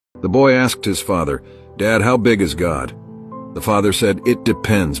The boy asked his father, "Dad, how big is God?" The father said, "It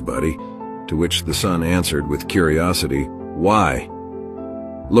depends, buddy," to which the son answered with curiosity, "Why?"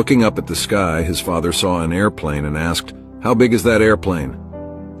 Looking up at the sky, his father saw an airplane and asked, "How big is that airplane?"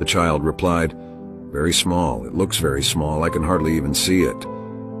 The child replied, "Very small. It looks very small. I can hardly even see it."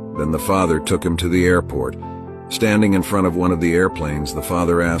 Then the father took him to the airport. Standing in front of one of the airplanes, the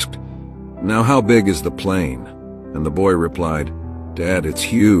father asked, "Now how big is the plane?" And the boy replied, "Dad, it's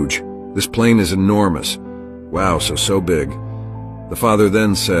huge. This plane is enormous. Wow, so big." The father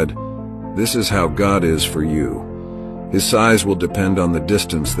then said, "This is how God is for you. His size will depend on the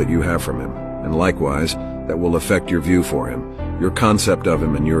distance that you have from him, and likewise, that will affect your view for him, your concept of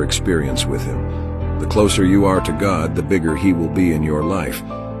him, and your experience with him. The closer you are to God, the bigger he will be in your life.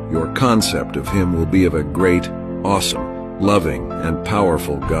 Your concept of him will be of a great, awesome, loving, and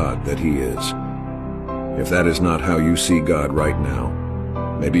powerful God that he is. If that is not how you see God right now,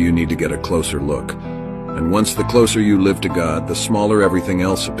 maybe you need to get a closer look. And once the closer you live to God, the smaller everything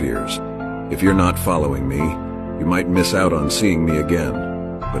else appears. If you're not following me, you might miss out on seeing me again.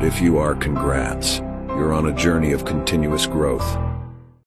 But if you are, congrats. You're on a journey of continuous growth.